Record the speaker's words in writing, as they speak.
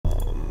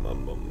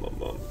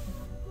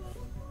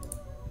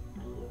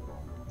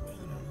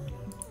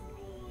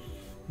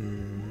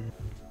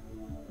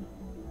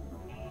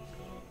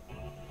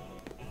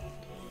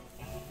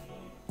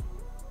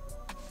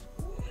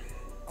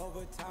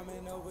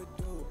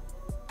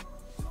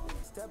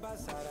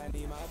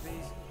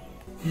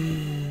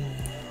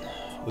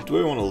What do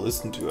I want to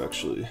listen to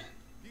actually?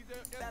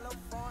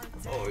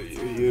 Oh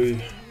yeah.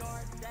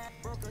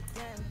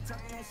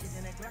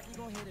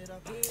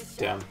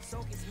 Damn.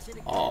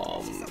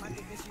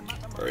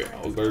 Alright,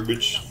 all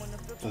garbage.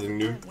 Nothing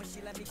new.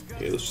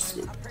 Okay, let's just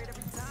go.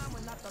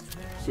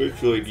 What do I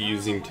feel like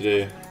using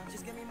today?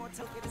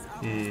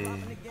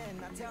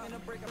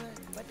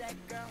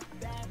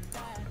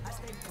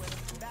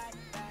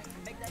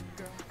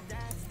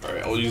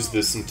 Alright, I'll use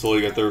this until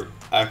I get the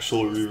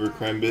actual Reaver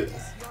crime bit.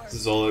 This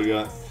is all I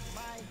got.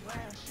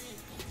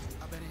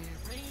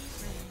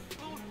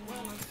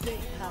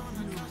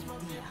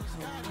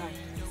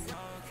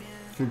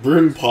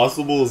 Brim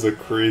Possible is a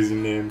crazy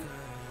name.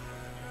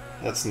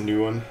 That's a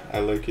new one. I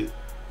like it.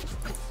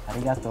 I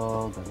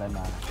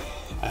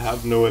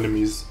have no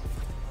enemies.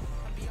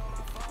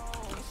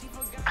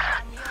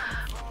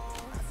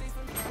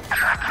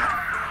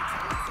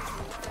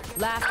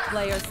 Last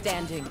player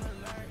standing.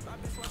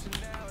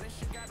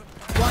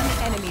 One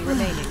enemy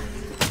remaining.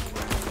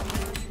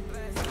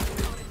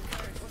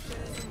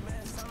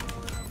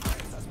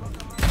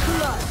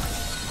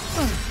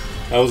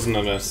 That was an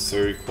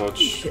unnecessary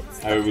clutch.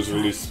 I was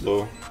really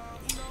slow.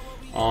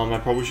 I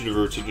probably should have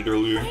rotated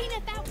earlier.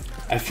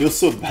 I feel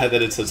so bad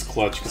that it says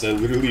clutch because I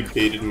literally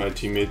baited my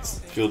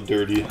teammates. I feel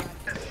dirty.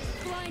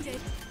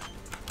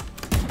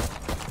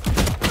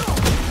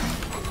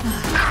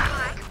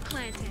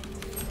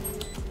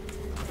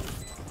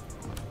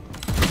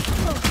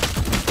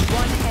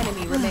 One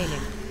enemy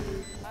remaining.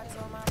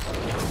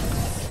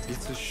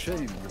 It's a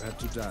shame you had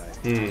to die.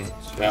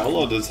 Yeah,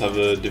 Outlaw does have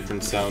a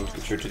different sound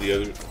compared to the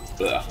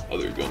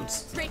other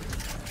guns.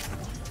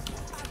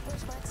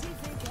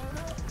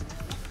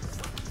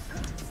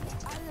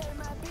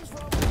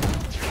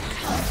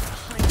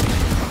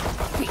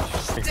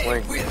 Fire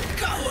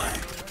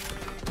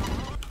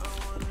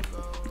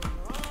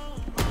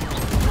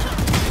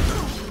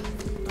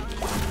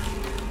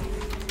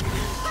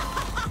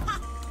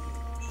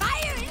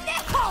in the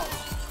hole!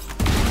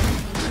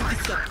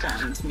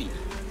 Disappoint me.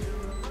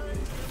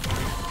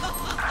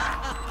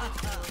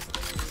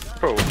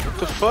 Bro, what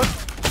the fuck?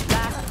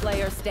 Last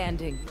player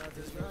standing.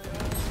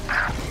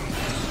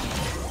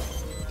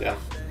 Yeah.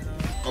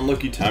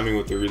 Unlucky timing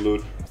with the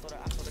reload.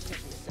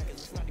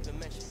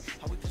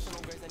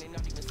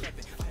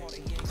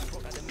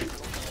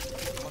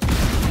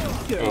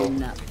 Oh.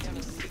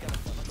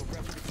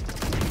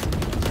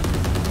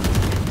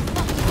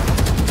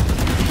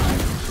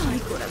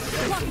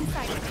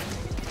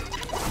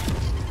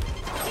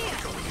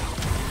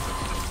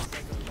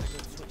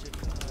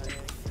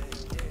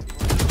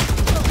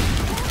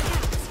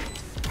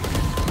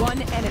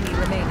 One enemy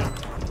remaining.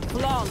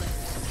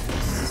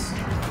 Flawless.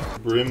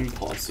 Brim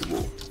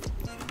Possible.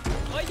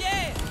 Oh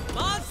yeah!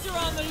 Monster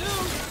on the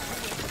loose!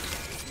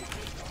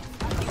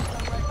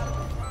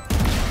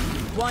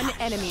 One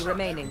enemy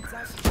remaining.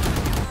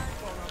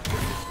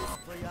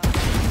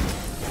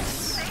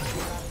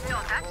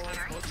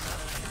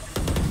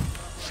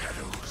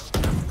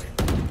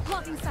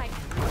 Blocking sight.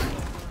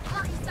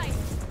 Blocking sight.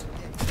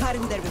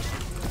 Cutting their vision.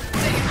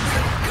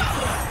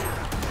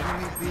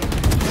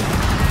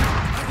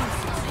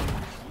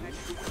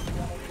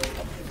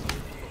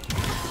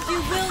 You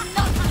will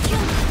not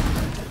kill me.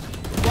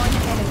 One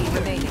enemy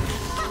remaining.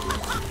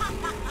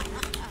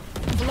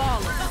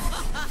 Flawless.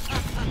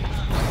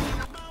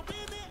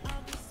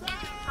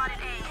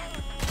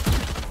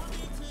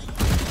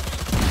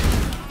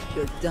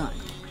 You're done.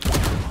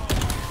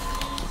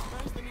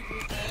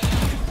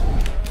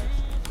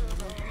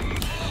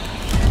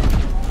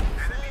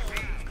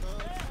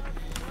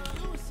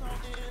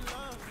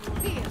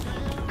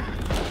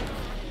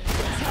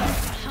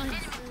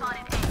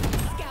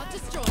 Scout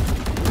destroyed.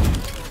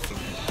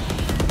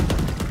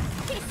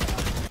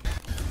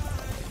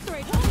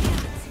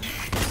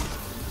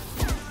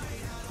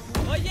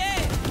 Oh yeah!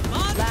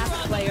 Monster Last on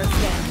the player loose!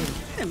 standing.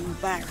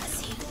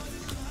 Embarrassing.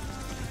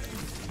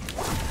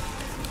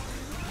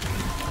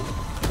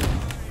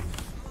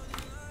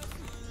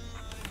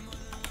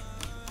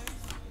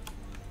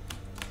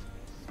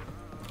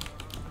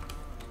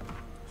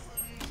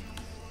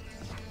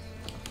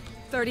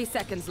 .30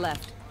 seconds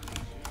left.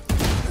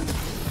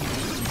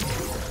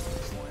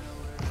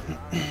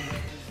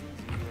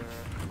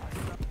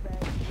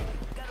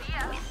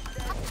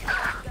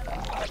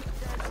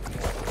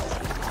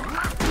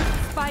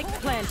 Spike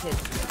planted.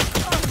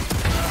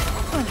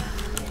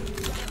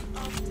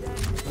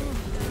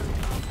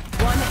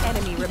 One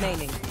enemy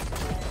remaining.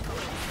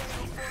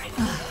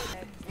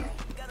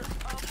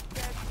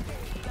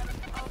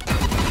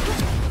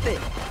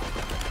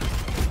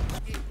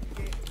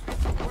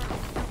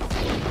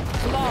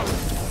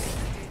 Flawless.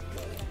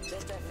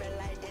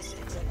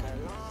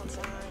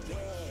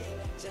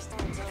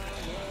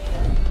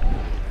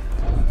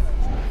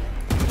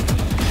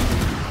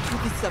 You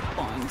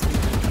disappoint.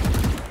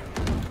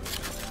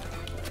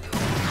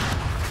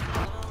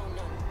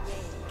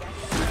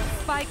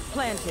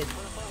 planted.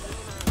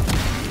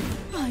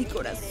 My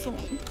corazón.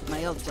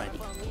 My ult ready.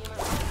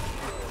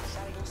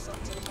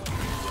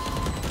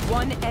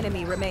 One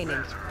enemy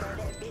remaining.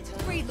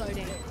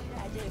 Reloading.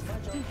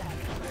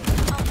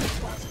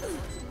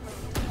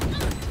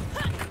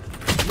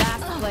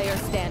 Last player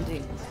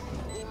standing.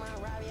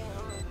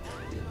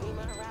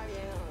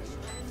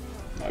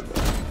 My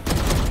bad.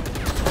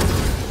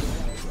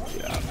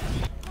 Yeah.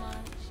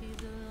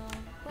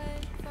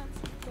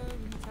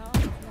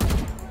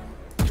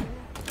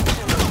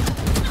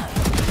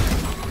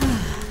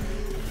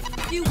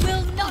 You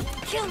will not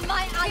kill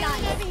my ally.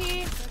 Over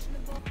here.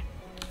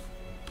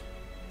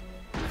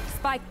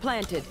 Spike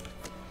planted.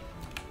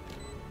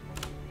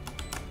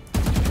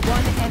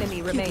 One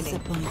enemy remaining.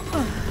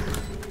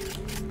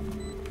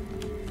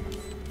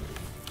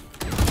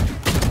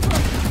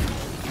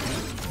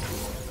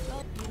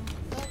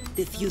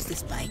 Defuse the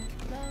spike.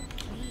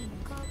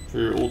 For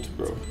your ult,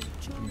 bro.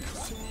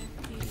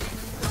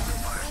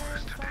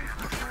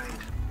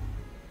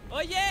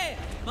 Oh yeah!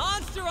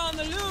 Monster on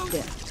the loose!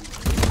 There.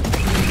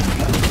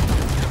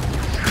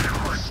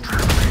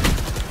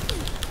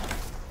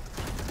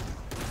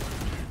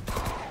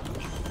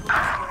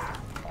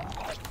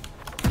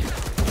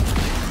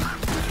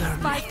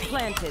 Spike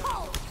planted.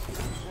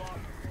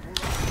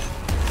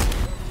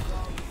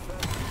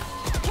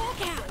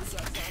 Hawk out.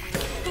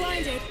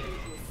 Blinded.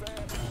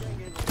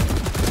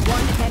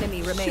 One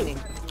enemy remaining.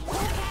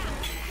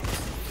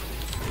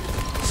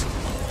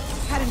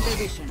 Cutting their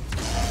vision.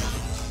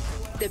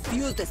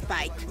 Defuse the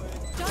spike.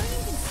 Don't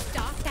even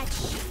start that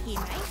shit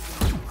here, mate.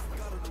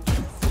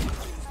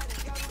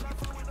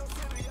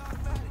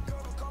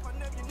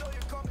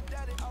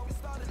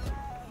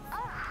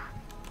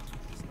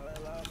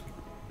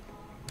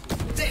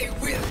 They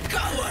will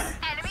cover.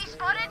 Enemy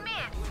spotted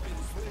mid.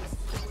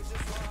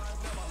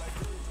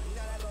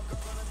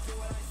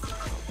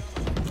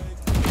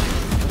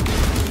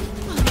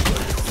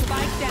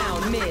 Spike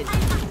down mid.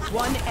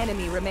 One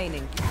enemy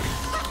remaining.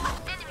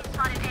 Enemy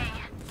spotted A.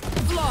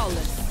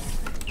 Flawless.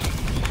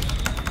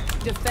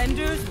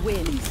 Defenders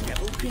win.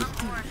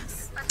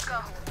 Let's go.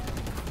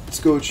 Let's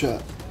go,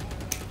 chat.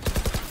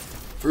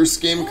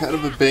 First game, kind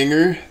of a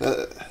banger.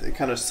 It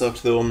kind of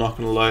sucked though, I'm not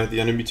gonna lie, the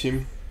enemy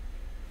team.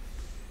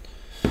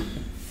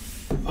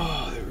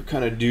 Oh, they were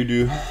kind of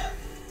doo-doo.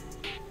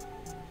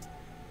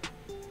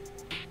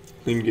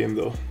 Clean game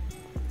though.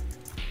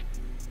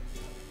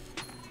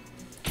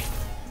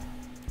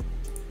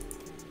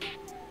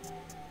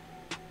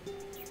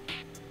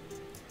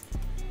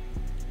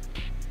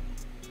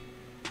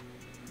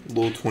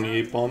 Low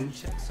 28 bomb.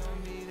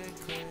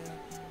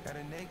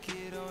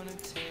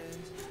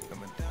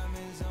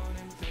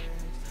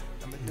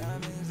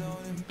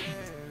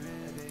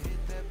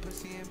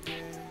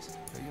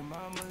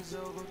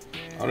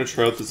 I'm gonna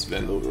try out this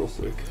Vandal real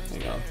quick.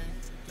 Hang on.